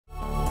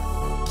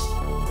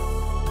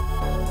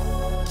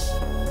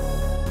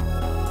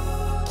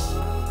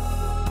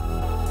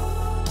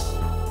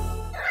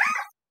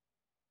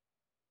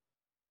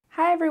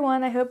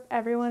everyone, I hope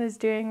everyone is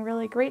doing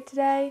really great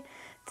today.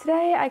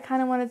 Today I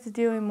kind of wanted to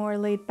do a more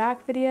laid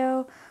back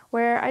video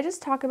where I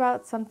just talk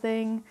about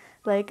something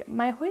like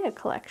my Hoya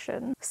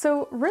collection.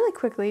 So really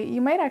quickly, you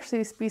might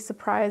actually be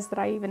surprised that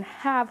I even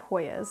have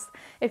Hoyas.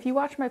 If you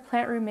watch my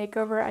plant room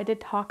makeover, I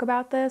did talk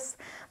about this,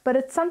 but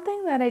it's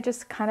something that I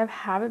just kind of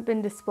haven't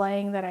been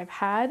displaying that I've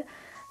had.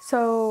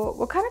 So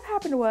what kind of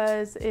happened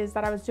is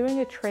that I was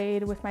doing a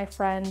trade with my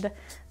friend,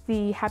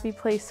 the Happy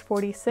Place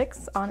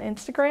 46 on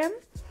Instagram,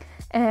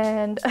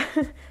 and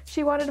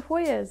she wanted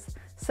Hoyas.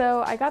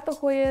 So I got the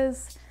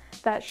Hoyas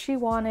that she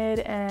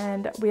wanted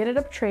and we ended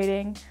up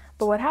trading.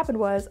 But what happened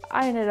was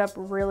I ended up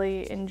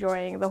really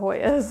enjoying the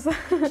Hoyas.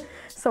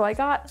 So I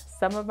got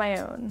some of my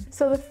own.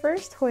 So the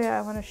first Hoya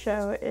I want to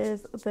show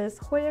is this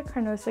Hoya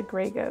Carnosa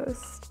Gray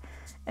Ghost.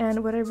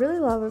 And what I really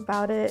love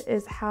about it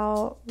is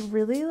how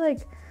really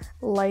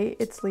light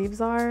its leaves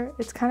are.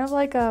 It's kind of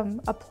like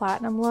a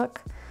platinum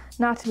look,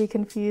 not to be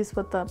confused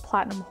with the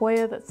platinum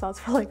Hoya that sells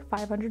for like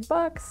 500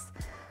 bucks.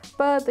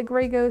 But the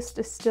Gray Ghost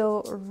is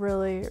still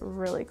really,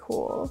 really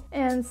cool.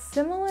 And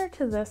similar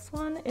to this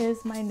one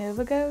is my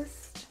Nova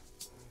Ghost.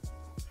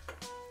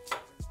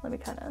 Let me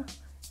kind of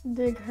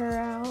dig her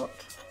out.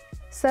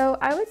 So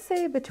I would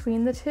say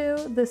between the two,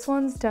 this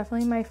one's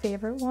definitely my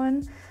favorite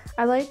one.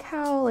 I like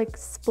how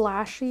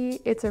splashy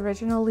its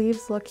original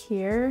leaves look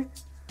here.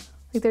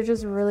 They're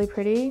just really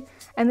pretty.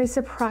 And they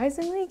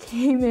surprisingly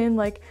came in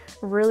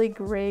really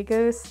Gray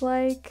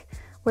Ghost-like,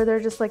 where they're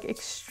just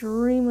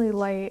extremely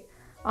light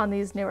on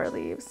these newer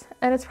leaves.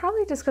 And it's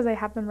probably just because I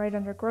have them right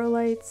under grow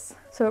lights,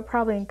 so it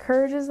probably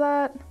encourages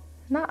that.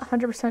 Not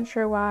 100%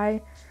 sure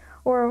why,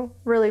 or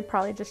really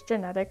probably just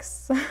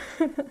genetics.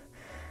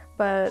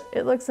 But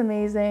it looks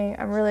amazing.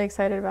 I'm really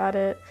excited about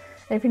it.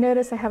 And if you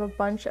notice, I have a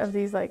bunch of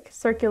these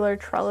circular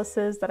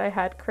trellises that I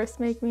had Chris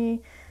make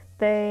me.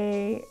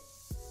 They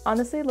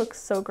honestly look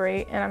so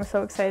great, and I'm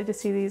so excited to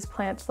see these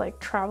plants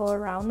travel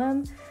around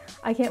them.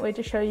 I can't wait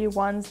to show you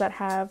ones that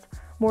have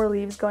more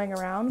leaves going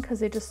around because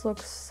they just look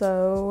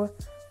so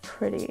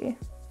pretty.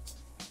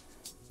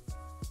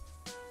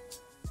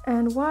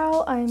 And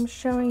while I'm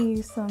showing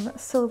you some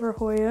silver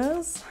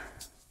Hoyas,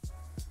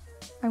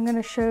 I'm going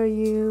to show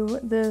you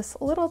this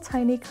little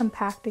tiny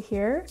compacta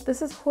here.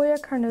 This is Hoya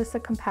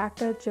Carnosa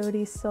Compacta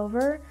JODY'S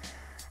Silver,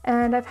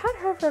 and I've had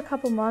her for a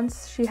couple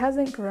months. She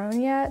hasn't grown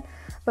yet,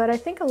 but I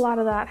think a lot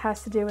of that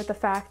has to do with the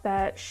fact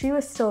that she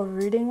was still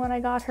rooting when I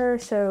got her,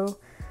 so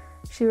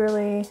she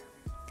really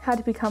had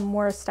to become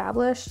more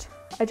established.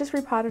 I just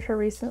repotted her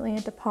recently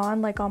into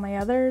pond like all my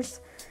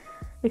others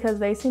because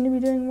they seem to be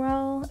doing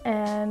well,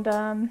 and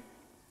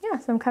yeah,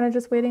 so I'm kind of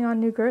just waiting on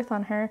new growth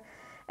on her,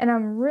 and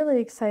I'm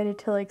really excited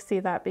to see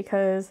that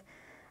because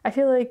I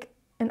feel like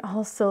an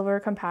all silver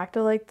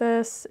compacta like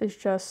this is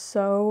just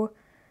so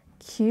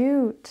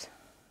cute.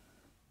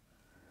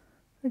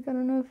 I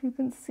don't know if you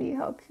can see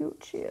how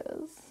cute she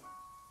is.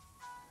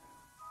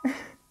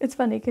 It's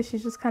funny because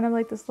she's just kind of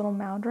like this little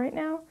mound right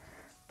now.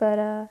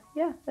 But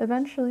yeah,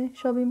 eventually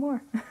she'll be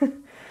more.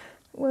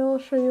 We'll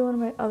show you one of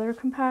my other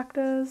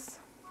compactas.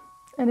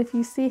 And if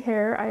you see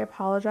hair, I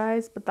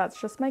apologize, but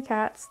that's just my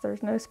cats.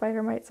 There's no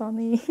spider mites on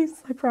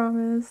these, I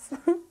promise.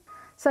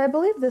 So I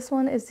believe this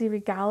one is the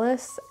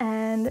Regalis,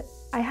 and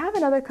I have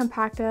another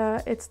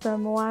compacta. It's the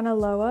Moana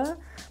Loa,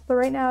 but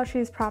right now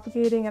she's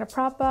propagating in a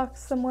prop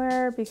box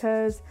somewhere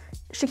because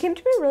she came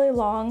to be really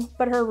long,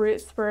 but her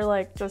roots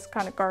were just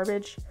kind of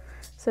garbage.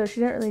 So she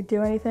didn't really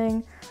do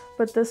anything.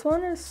 But this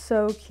one is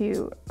so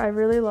cute. I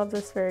really love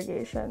this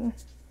variegation.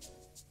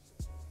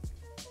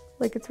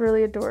 It's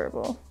really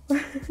adorable.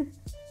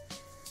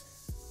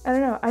 I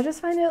don't know, I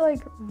just find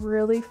it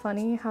really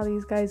funny how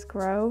these guys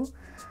grow.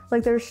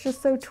 They're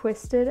just so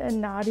twisted and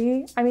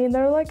knotty. I mean,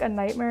 they're a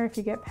nightmare if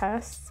you get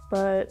pests,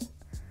 but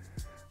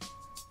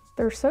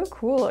they're so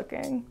cool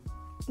looking.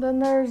 Then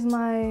there's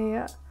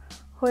my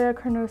Hoya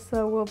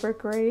Carnosa Wilbur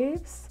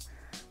Graves.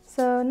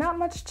 So not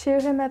much to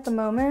him at the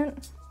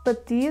moment,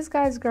 but these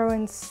guys grow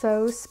in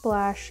so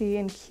splashy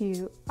and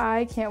cute.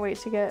 I can't wait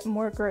to get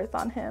more growth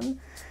on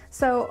him.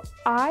 So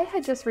I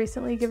had just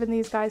recently given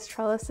these guys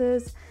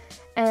trellises,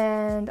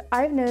 and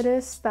I've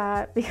noticed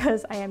that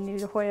because I am new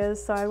to Hoyas,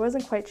 so I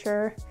wasn't quite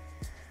sure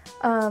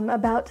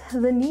about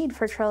the need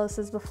for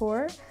trellises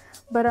before,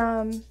 but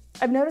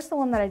I've noticed the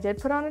one that I did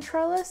put on a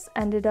trellis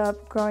ended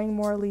up growing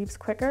more leaves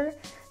quicker.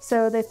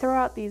 So they throw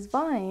out these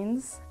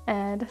vines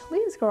and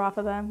leaves grow off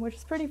of them, which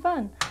is pretty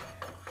fun.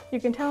 You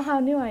can tell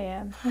how new I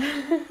am.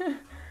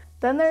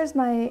 Then there's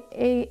my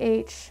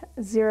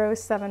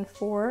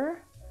AH074,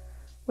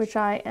 which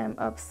I am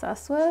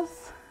obsessed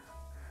with.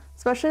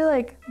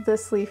 Especially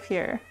this leaf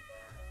here.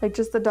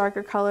 Just the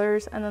darker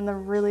colors and then the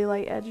really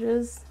light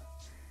edges.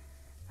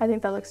 I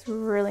think that looks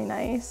really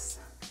nice.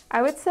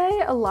 I would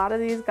say a lot of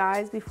these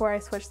guys, before I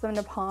switched them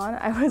to pond,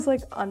 I was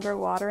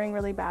underwatering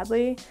really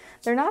badly.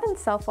 They're not in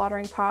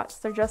self-watering pots,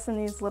 they're just in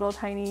these little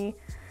tiny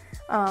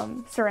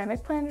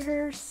ceramic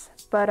planters.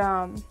 But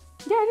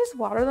yeah, I just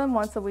water them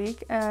once a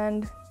week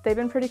and they've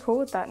been pretty cool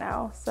with that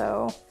now.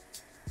 So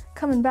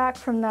coming back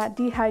from that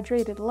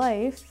dehydrated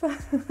life,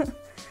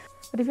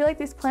 But if you like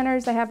these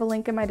planters, I have a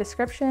link in my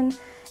description.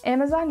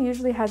 Amazon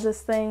usually has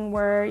this thing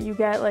where you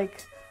get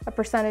like a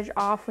percentage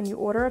off when you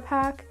order a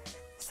pack.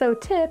 So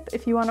tip,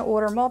 if you want to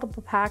order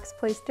multiple packs,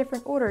 place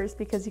different orders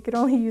because you could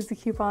only use the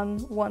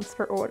coupon once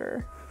per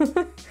order.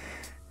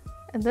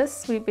 And this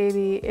sweet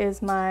baby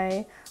is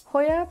my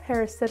Hoya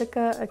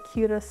Parasitica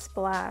Acuta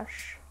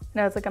Splash.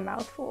 No, it's like a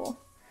mouthful.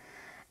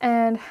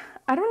 And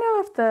I don't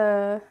know if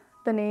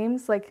the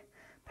names like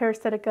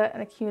Parasitica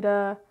and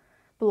Acuta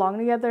belong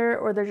together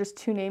or they're just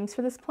two names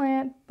for this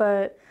plant,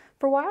 but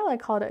for a while I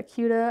called it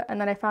Acuta,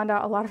 and then I found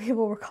out a lot of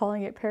people were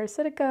calling it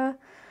Parasitica,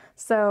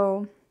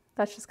 so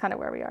that's just kind of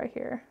where we are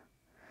here.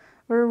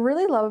 What I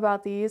really love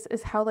about these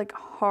is how like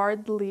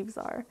hard the leaves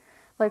are.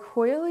 Like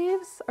Hoya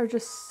leaves are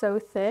just so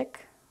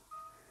thick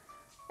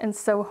and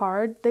so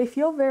hard. They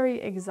feel very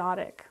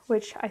exotic,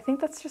 which I think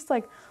that's just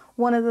like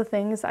one of the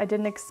things I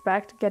didn't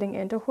expect getting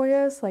into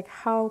Hoyas, like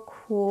how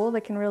cool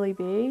they can really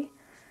be.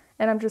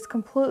 And I'm just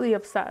completely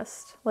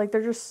obsessed. Like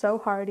they're just so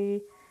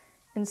hardy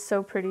and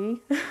so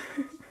pretty.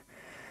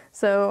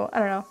 So I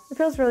don't know, it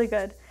feels really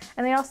good.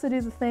 And they also do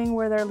the thing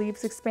where their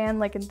leaves expand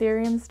like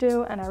Anthuriums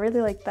do, and I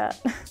really like that.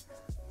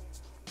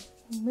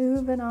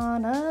 Moving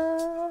on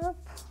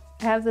up.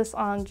 I have this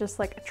on just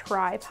like a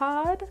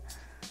tripod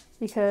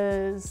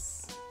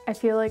because I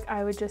feel like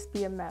I would just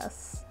be a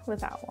mess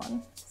without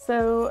one.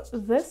 So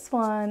this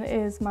one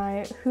is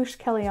my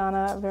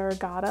Huschkelliana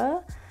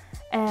variegata,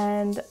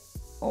 and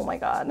oh my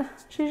god,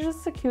 she's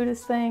just the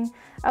cutest thing.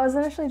 I was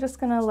initially just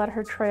gonna let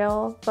her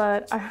trail,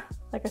 but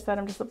like I said,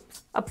 I'm just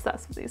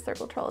obsessed with these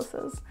circle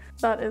trellises.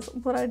 That is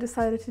what I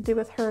decided to do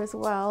with her as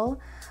well.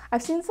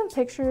 I've seen some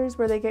pictures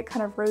where they get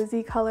kind of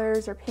rosy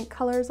colors or pink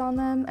colors on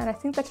them, and I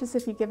think that's just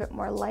if you give it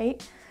more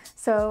light.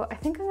 So I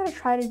think I'm gonna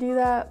try to do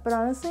that, but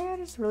honestly, I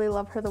just really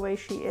love her the way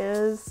she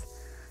is.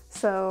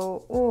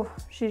 So, oh,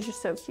 she's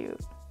just so cute.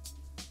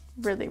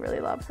 Really, really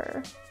love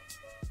her.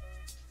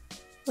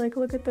 Like,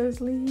 look at those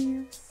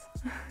leaves.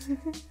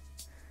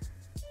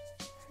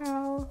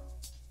 How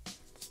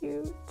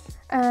cute.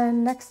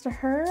 And next to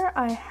her,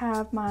 I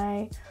have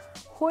my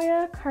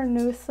Hoya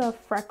Carnosa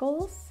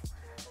Freckles.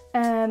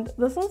 And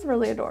this one's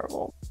really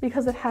adorable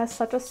because it has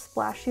such a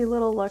splashy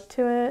little look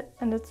to it,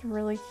 and it's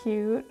really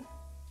cute.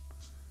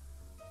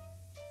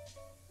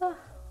 Oh,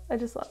 I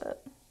just love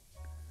it.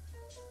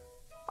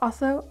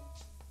 Also,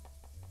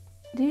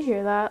 do you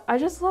hear that? I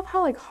just love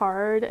how like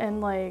hard and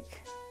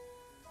like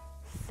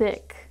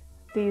thick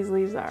these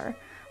leaves are.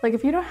 Like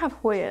if you don't have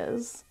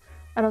Hoyas,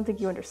 I don't think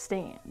you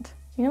understand.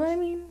 You know what I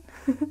mean?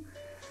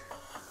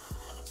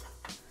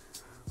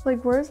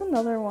 Like where's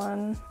another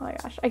one? Oh my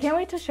gosh, I can't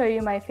wait to show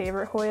you my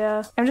favorite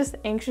Hoya. I'm just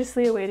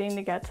anxiously awaiting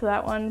to get to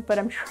that one, but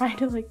I'm trying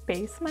to like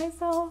base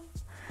myself.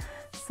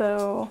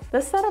 So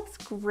this setup's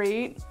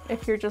great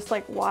if you're just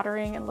like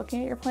watering and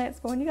looking at your plants,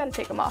 but when you gotta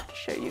take them off to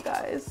show you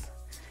guys,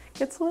 it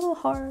gets a little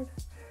hard.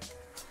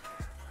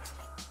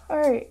 All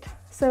right,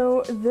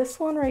 so this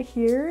one right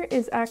here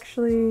is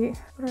actually,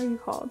 what are you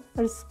called?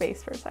 There's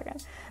space for a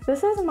second.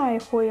 This is my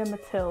Hoya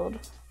Mathilde,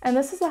 and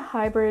this is a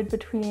hybrid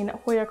between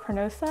Hoya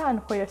Carnosa and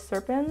Hoya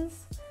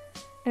Serpens,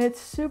 and it's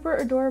super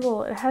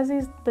adorable. It has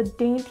the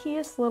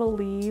daintiest little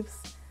leaves,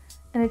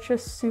 and it's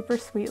just super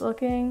sweet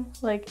looking.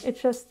 Like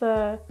it's just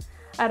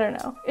I don't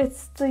know,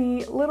 it's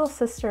the little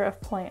sister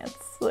of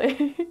plants.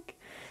 Like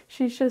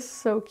she's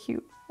just so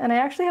cute. And I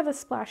actually have a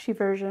splashy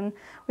version,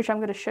 which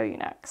I'm gonna show you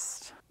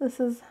next. This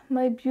is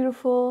my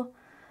beautiful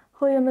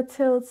Hoya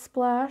Mathilde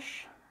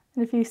splash.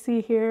 And if you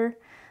see here,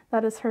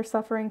 that is her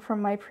suffering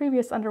from my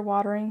previous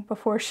underwatering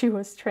before she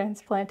was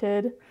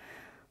transplanted.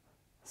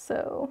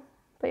 So,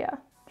 but yeah,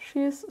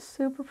 she's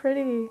super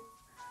pretty.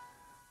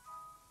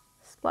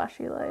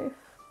 Splashy life.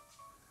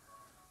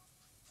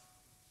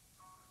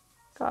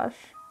 Gosh,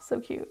 so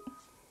cute.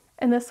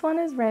 And this one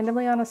is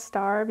randomly on a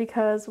star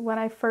because when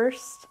I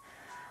first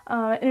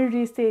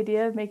introduced the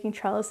idea of making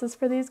trellises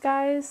for these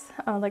guys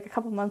like a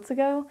couple months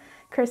ago,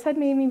 Chris had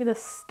made me the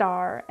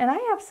star, and I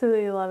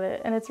absolutely love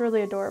it, and it's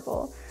really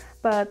adorable.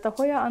 But the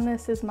Hoya on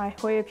this is my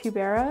Hoya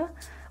pubera,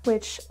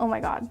 which, oh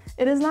my god,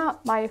 it is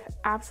not my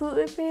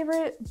absolute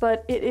favorite,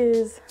 but it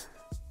is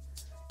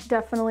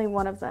definitely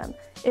one of them.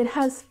 It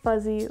has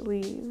fuzzy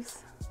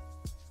leaves.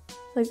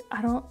 Like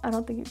I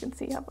don't think you can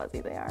see how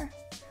fuzzy they are,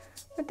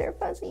 but they're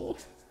fuzzy.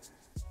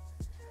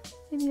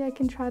 Maybe I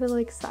can try to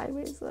like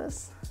sideways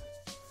this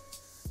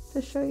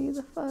to show you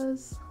the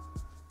fuzz.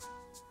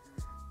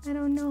 I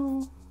don't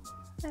know,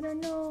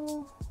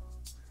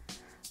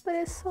 but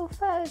it's so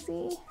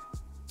fuzzy.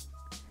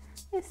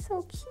 It's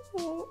so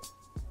cute.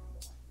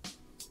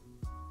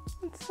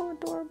 It's so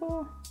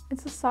adorable.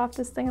 It's the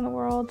softest thing in the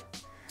world.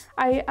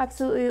 I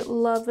absolutely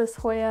love this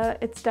Hoya.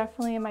 It's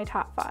definitely in my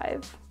top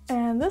 5.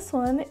 And this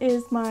one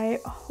is my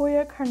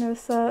Hoya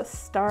Carnosa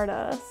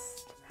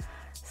Stardust.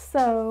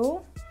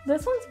 So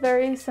this one's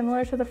very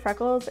similar to the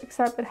Freckles,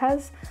 except it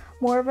has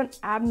more of an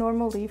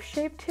abnormal leaf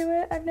shape to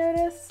it, I've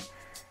noticed.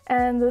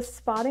 And the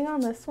spotting on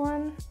this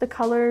one, the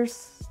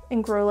colors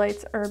in grow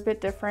lights are a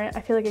bit different.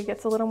 I feel like it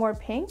gets a little more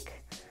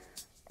pink.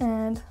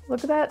 And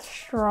look at that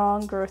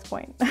strong growth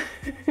point.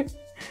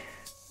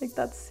 Like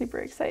that's super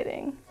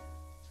exciting.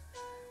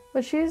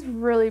 But she's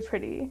really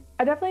pretty.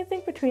 I definitely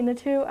think between the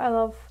two, I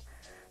love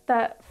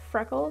that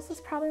Freckles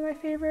is probably my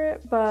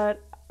favorite,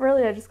 but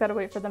really I just gotta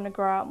wait for them to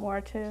grow out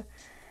more to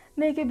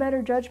make a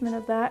better judgment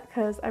of that,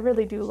 because I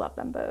really do love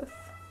them both.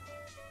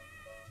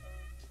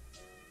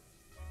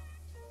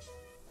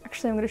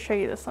 Actually, I'm going to show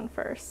you this one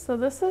first. So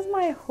this is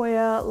my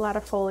Hoya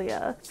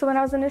latifolia. So when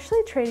I was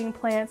initially trading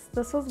plants,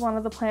 this was one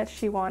of the plants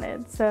she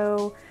wanted.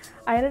 So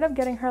I ended up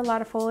getting her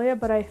latifolia,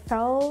 but I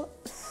fell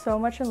so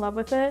much in love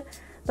with it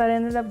that I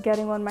ended up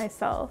getting one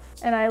myself,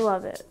 and I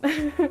love it.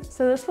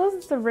 So this was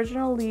its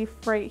original leaf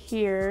right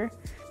here.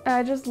 And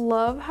I just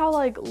love how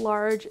like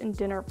large and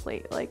dinner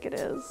plate like it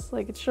is.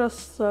 Like it's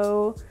just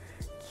so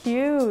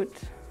cute.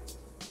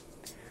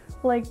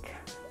 Like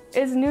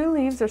its new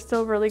leaves are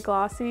still really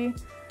glossy,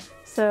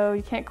 so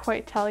you can't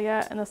quite tell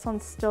yet, and this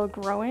one's still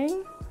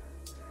growing.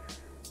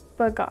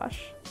 But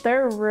gosh,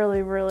 they're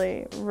really,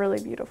 really,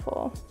 really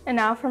beautiful. And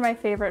now for my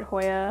favorite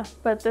Hoya,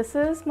 but this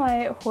is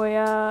my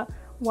Hoya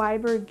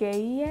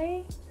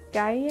Ivory.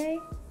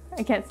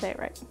 I can't say it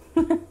right.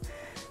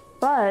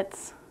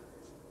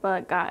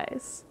 But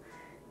guys,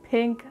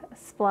 pink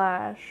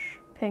splash,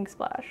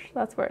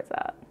 that's where it's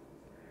at.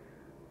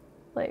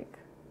 Like,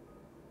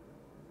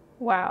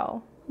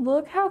 wow,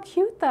 look how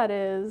cute that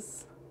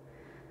is.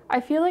 I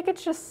feel like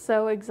it's just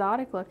so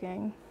exotic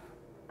looking.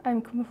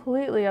 I'm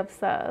completely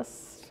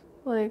obsessed.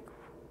 Like,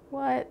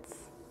 what?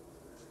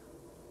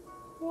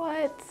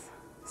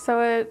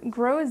 So it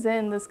grows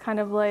in this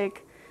kind of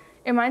like,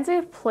 it reminds me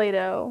of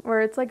Play-Doh,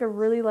 where it's like a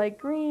really light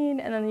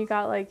green, and then you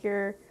got like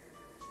your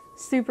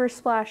super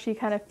splashy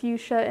kind of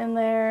fuchsia in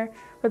there,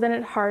 but then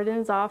it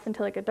hardens off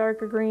into like a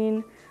darker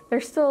green.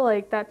 There's still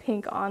like that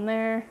pink on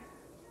there,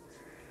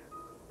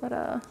 but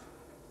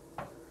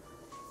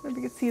maybe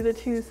you can see the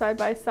two side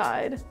by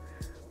side.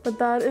 But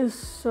that is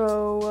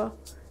so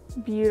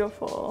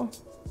beautiful.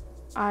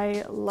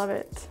 I love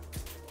it.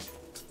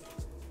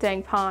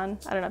 Dang pawn,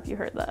 I don't know if you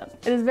heard that.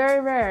 It is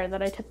very rare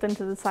that I tip them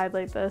to the side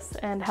like this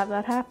and have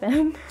that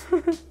happen.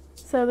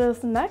 So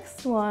this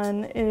next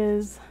one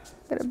is,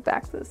 I'm gonna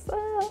back this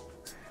up,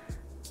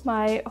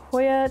 my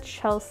Hoya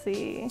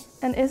Chelsea.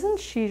 And isn't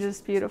she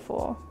just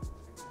beautiful?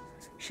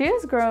 She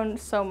has grown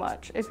so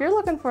much. If you're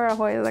looking for a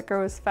Hoya that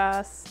grows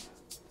fast,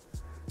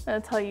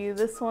 I'll tell you,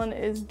 this one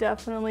is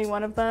definitely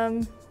one of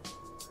them.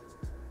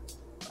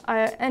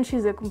 And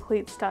she's a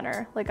complete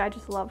stunner. Like, I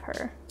just love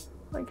her.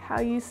 Like,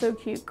 how you so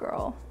cute,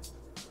 girl.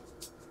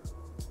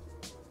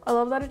 I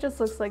love that it just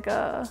looks like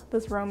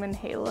this Roman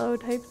halo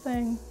type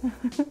thing.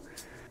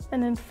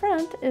 And in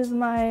front is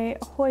my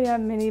Hoya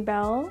Mini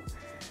Belle.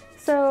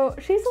 So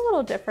she's a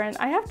little different.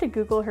 I have to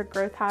Google her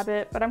growth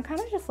habit, but I'm kind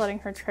of just letting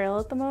her trail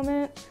at the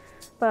moment.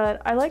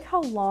 But I like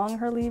how long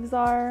her leaves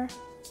are.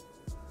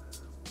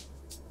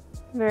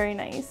 Very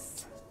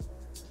nice.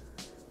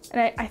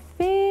 And I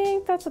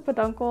think that's a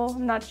peduncle.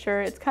 I'm not sure.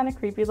 It's kind of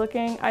creepy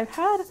looking. I've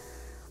had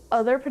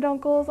other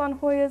peduncles on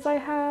Hoyas I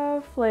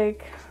have.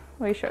 Like,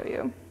 let me show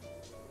you.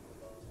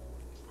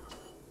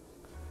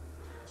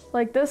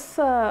 Like this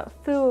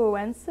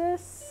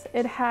Fuensis,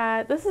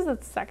 this is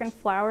its second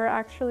flower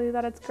actually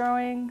that it's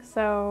growing.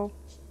 So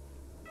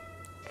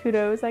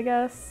kudos, I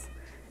guess.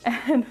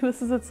 And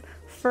this is its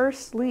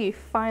first leaf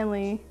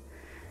finally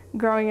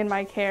growing in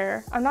my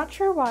care. I'm not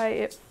sure why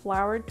it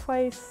flowered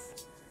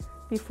twice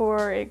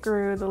before it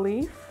grew the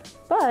leaf,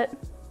 but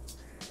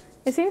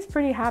it seems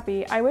pretty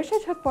happy. I wish I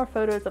took more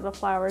photos of the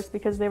flowers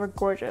because they were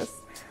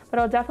gorgeous, but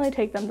I'll definitely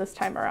take them this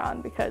time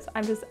around because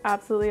I'm just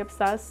absolutely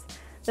obsessed.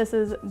 This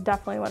is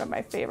definitely one of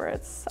my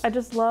favorites. I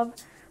just love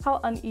how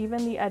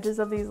uneven the edges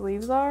of these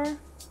leaves are.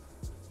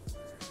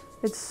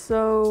 It's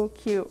so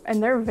cute,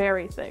 and they're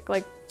very thick,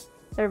 like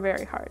they're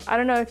very hard. I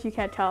don't know if you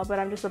can't tell, but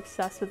I'm just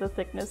obsessed with the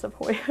thickness of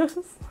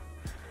Hoyas.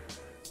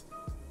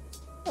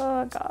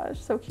 Oh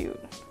gosh, so cute.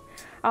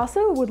 I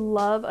also would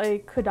love a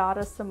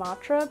Caudata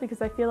Sumatra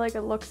because I feel like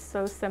it looks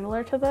so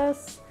similar to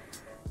this,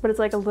 but it's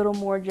like a little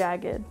more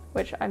jagged,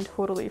 which I'm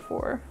totally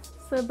for.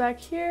 So back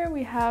here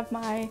we have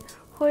my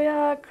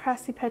Hoya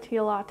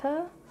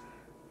crassipetiolata.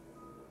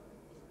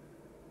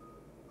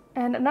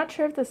 And I'm not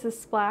sure if this is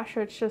splash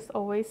or it's just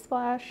always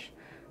splash,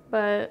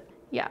 but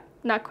yeah,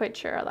 not quite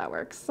sure how that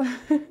works.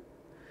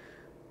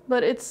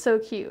 But it's so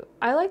cute.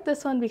 I like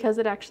this one because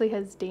it actually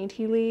has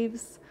dainty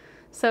leaves.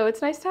 So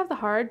it's nice to have the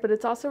hard, but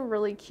it's also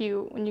really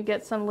cute when you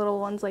get some little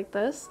ones like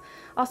this.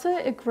 Also,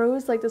 it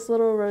grows like this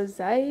little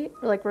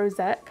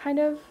rosette kind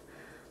of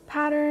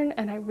pattern,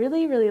 and I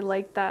really, really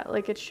like that.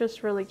 Like, it's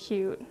just really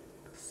cute.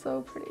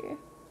 So pretty.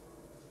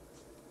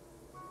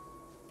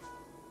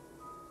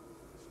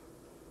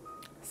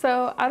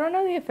 So I don't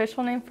know the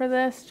official name for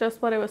this,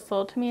 just what it was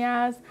sold to me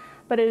as,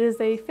 but it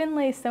is a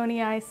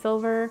Finlaysonii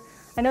silver.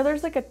 I know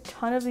there's like a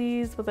ton of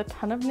these with a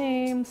ton of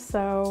names,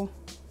 so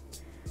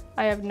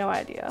I have no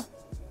idea.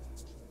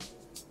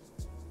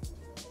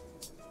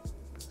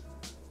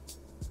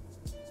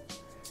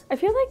 I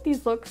feel like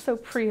these look so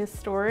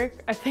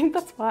prehistoric. I think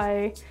that's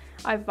why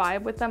I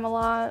vibe with them a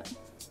lot.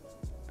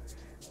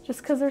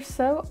 Just because they're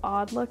so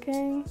odd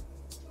looking.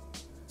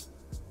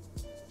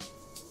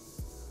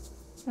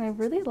 And I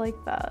really like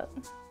that.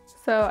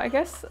 So I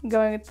guess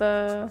going with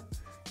the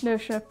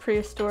notion of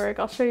prehistoric,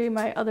 I'll show you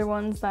my other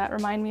ones that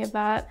remind me of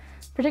that,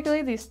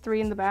 particularly these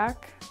three in the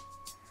back.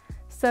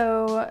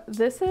 So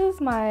this is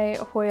my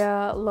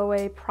Hoya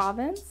Loe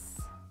Province,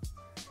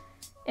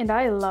 and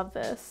I love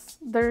this.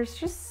 There's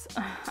just,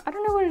 I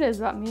don't know what it is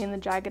about me and the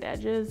jagged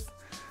edges,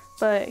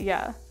 but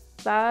yeah,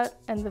 that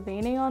and the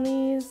veining on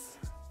these,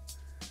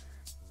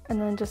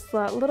 and then just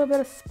that little bit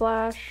of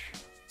splash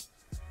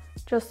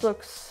just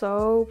looks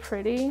so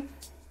pretty.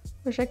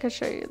 Wish I could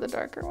show you the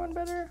darker one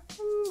better.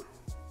 Ooh.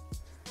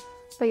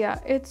 But yeah,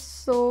 it's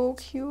so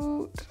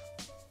cute.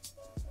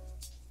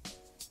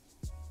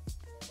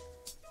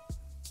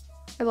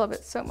 I love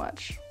it so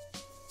much.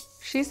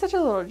 She's such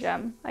a little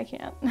gem, I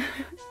can't.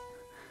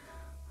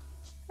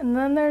 And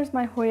then there's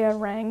my Hoya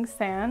Rang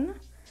San.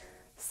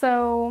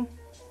 So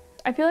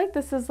I feel like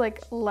this is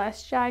like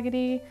less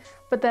jaggedy,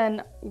 but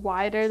then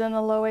wider than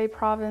the Loe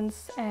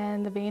Province,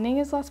 and the veining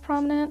is less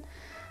prominent.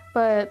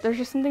 But there's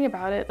just something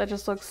about it that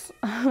just looks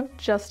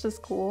just as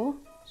cool.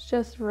 It's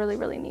just really,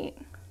 really neat.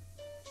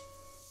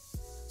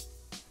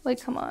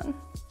 Like, come on.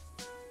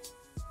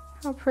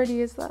 How pretty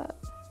is that?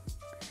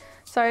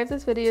 Sorry if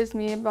this video is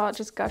me about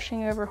just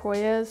gushing over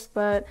Hoyas,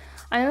 but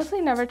I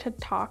honestly never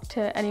talk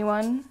to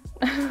anyone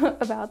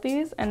about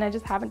these, and I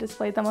just haven't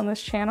displayed them on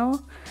this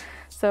channel.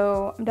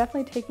 So I'm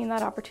definitely taking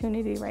that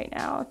opportunity right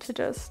now to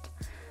just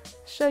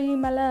show you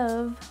my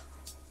love.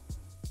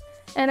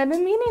 And I've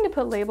been meaning to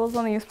put labels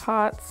on these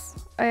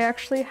pots. I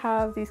actually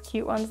have these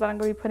cute ones that I'm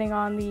going to be putting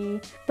on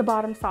the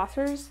bottom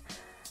saucers,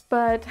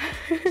 but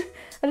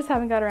I just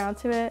haven't got around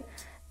to it.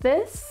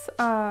 This,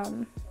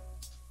 I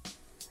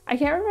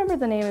can't remember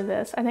the name of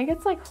this. I think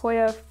it's like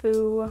Hoya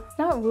Fu. It's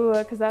not Wua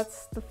because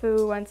that's the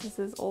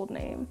Fuensis' old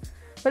name,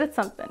 but it's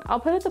something.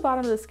 I'll put it at the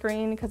bottom of the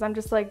screen because I'm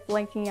just like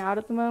blanking out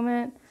at the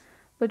moment,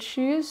 but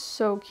she is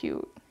so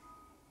cute.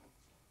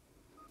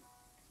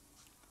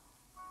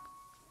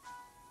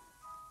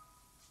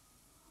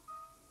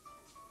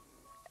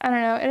 I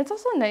don't know, and it's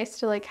also nice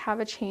to like have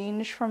a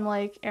change from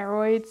like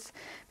aeroids,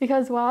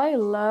 because while I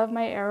love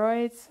my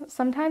aeroids,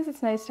 sometimes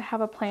it's nice to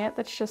have a plant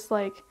that's just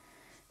like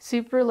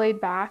super laid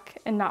back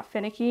and not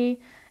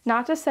finicky.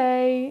 Not to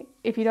say,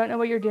 if you don't know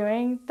what you're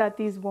doing, that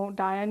these won't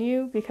die on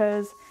you,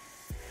 because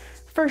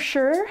for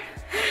sure,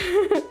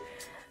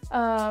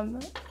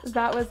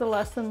 that was a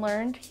lesson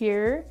learned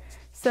here.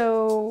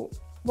 So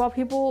while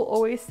people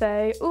always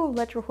say, ooh,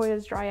 let your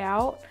Hoyas dry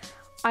out,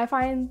 I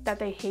find that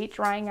they hate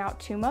drying out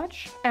too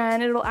much,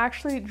 and it'll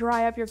actually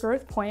dry up your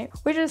growth point,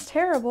 which is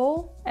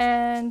terrible.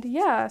 And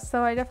yeah,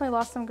 so I definitely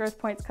lost some growth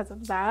points because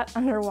of that,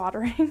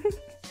 underwatering.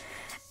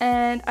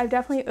 And I've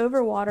definitely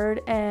overwatered,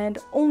 and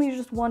only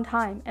just one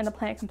time, and the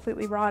plant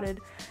completely rotted.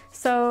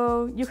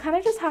 So you kind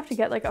of just have to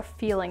get like a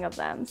feeling of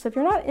them. So if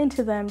you're not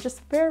into them,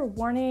 just fair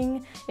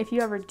warning, if you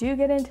ever do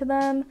get into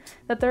them,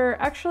 that they're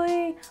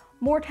actually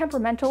more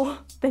temperamental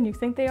than you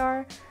think they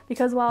are.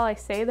 Because while I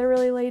say they're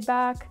really laid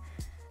back,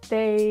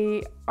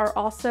 they are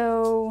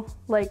also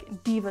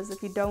like divas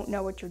if you don't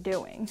know what you're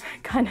doing,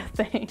 kind of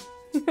thing.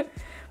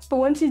 But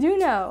once you do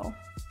know,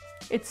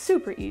 it's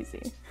super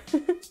easy.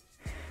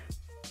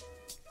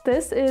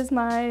 This is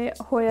my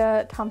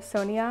Hoya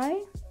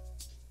Thomsonii,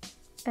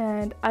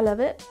 and I love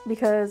it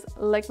because,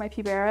 like my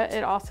Pubera,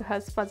 it also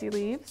has fuzzy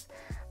leaves,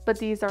 but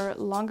these are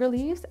longer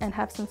leaves and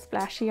have some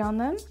splashy on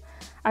them.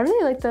 I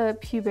really like the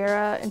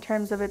Pubera in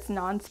terms of its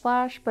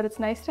non-splash, but it's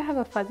nice to have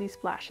a fuzzy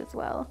splash as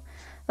well.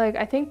 Like,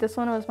 I think this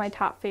one was my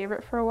top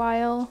favorite for a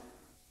while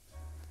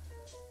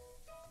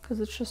because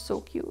it's just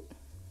so cute.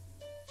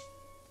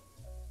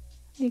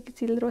 You can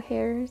see little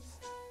hairs,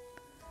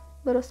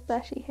 little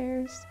splashy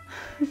hairs.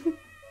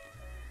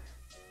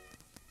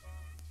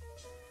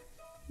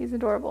 He's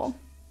adorable.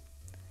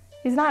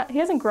 He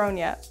hasn't grown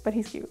yet, but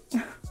he's cute.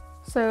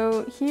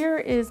 So here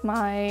is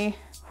my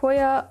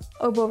Hoya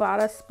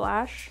Obovata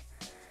Splash.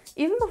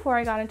 Even before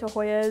I got into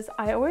Hoyas,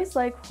 I always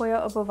liked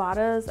Hoya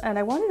Obovatas, and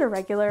I wanted a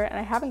regular, and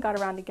I haven't got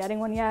around to getting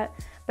one yet,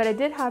 but I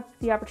did have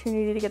the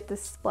opportunity to get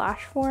this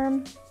splash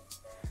form.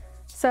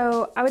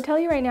 So I would tell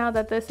you right now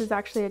that this is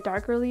actually a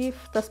darker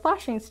leaf. The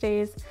splashing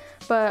stays,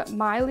 but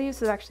my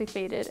leaves is actually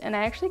faded, and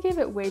I actually gave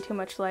it way too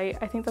much light.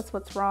 I think that's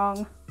what's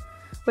wrong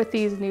with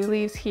these new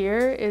leaves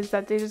here, is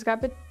that they just got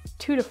a bit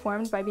too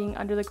deformed by being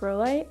under the grow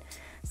light.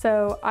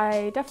 So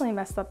I definitely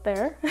messed up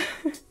there.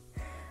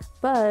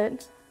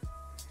 But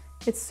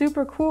it's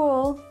super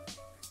cool.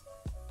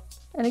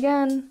 And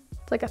again,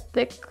 it's like a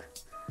thick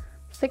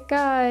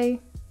guy.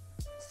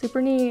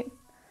 Super neat.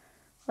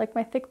 Like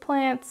my thick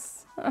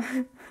plants.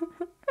 I'm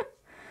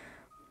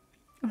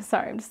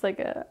sorry, I'm just like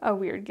a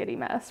weird giddy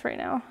mess right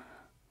now.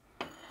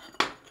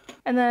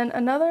 And then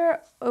another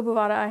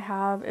Obovata I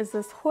have is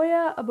this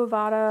Hoya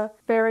Obovata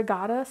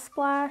Variegata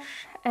Splash.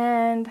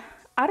 And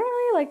I don't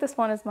really like this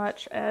one as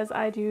much as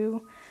I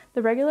do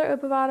the regular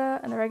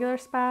Obovata and the regular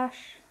Splash.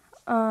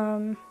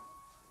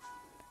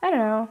 I don't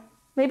know,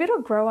 maybe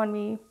it'll grow on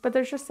me, but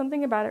there's just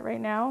something about it right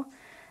now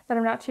that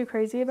I'm not too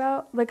crazy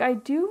about. Like,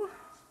 don't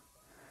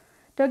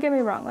get me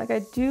wrong, like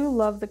I do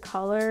love the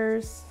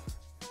colors,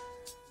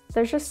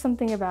 there's just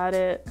something about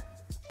it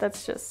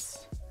that's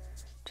just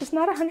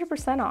not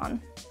 100%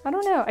 on. I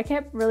don't know, I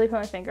can't really put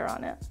my finger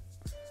on it.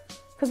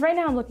 Because right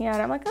now I'm looking at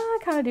it, I'm like, oh,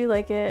 I kind of do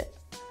like it,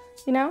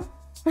 you know?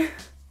 But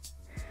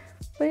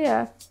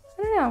yeah,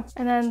 I don't know.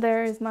 And then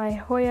there's my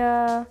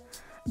Hoya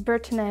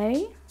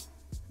Bertonier.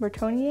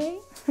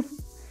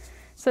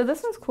 So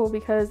this one's cool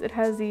because it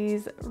has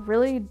these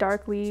really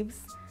dark leaves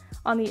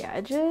on the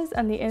edges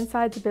and the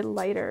inside's a bit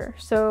lighter.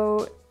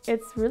 So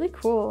it's really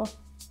cool.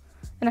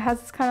 And it has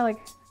this kind of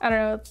like, I don't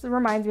know, it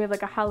reminds me of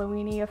like a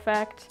Halloween-y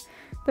effect.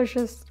 There's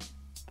just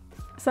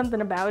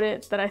something about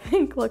it that I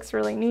think looks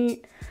really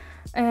neat.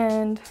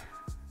 And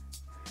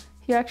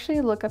if you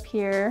actually look up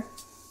here,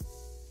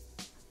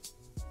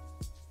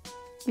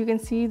 you can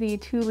see the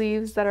 2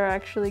 leaves that are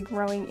actually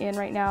growing in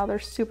right now. They're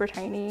super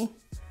tiny.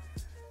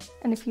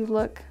 And if you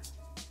look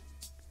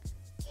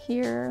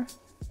here,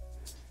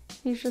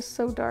 he's just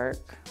so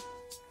dark.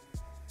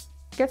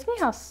 It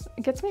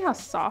gets me how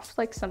soft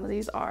like some of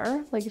these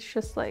are. Like it's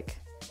just like,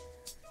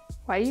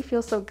 why do you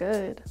feel so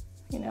good,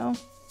 you know?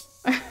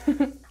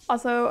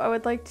 Also, I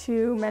would like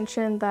to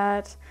mention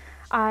that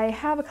I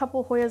have a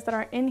couple Hoyas that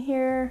aren't in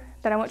here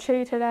that I won't show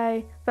you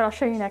today, but I'll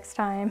show you next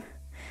time.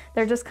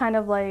 They're just kind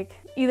of like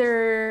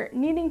either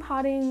needing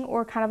potting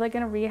or kind of like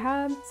in a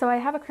rehab. So I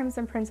have a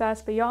Crimson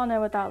Princess, but y'all know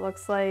what that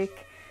looks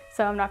like,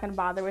 so I'm not gonna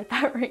bother with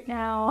that right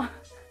now.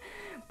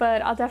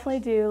 But I'll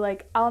definitely do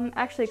like, I'm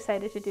actually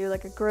excited to do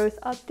like a growth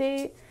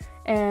update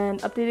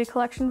and updated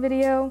collection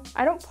video.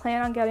 I don't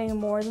plan on getting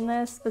more than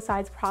this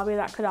besides probably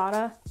that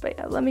Caudata. But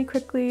yeah, let me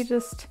quickly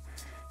just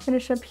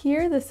finish up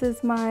here. This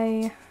is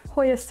my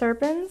Hoya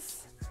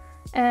Serpens,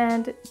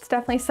 and it's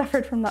definitely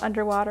suffered from the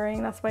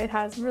underwatering. That's why it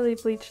has really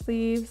bleached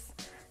leaves.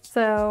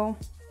 So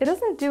it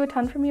doesn't do a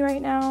ton for me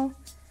right now,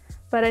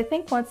 but I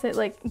think once it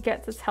like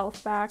gets its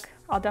health back,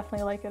 I'll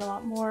definitely like it a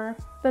lot more.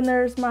 Then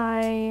there's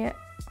my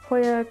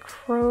Hoya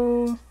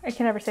I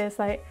can never say this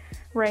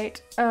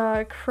right,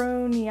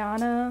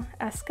 Croniana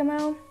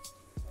Eskimo.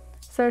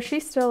 So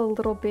she's still a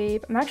little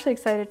babe. I'm actually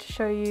excited to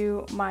show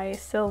you my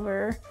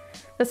silver.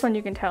 This one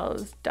you can tell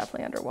is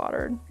definitely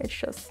underwatered. It's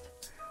just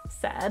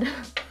sad.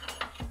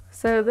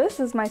 So this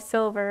is my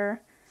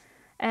silver,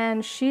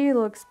 and she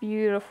looks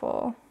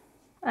beautiful.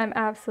 I'm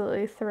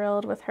absolutely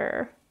thrilled with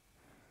her.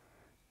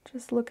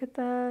 Just look at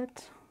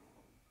that.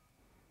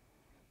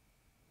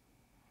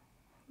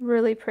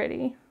 Really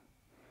pretty.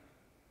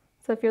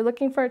 So if you're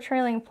looking for a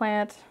trailing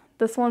plant,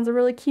 this one's a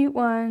really cute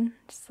one,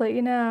 just to let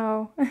you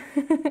know.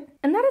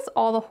 And that is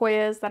all the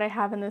Hoyas that I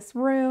have in this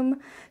room.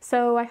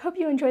 So I hope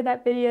you enjoyed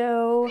that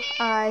video.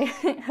 I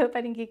hope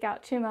I didn't geek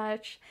out too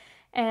much.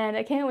 And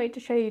I can't wait to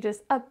show you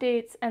just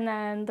updates and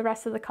then the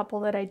rest of the couple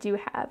that I do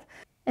have.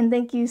 And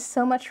thank you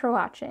so much for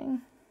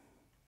watching.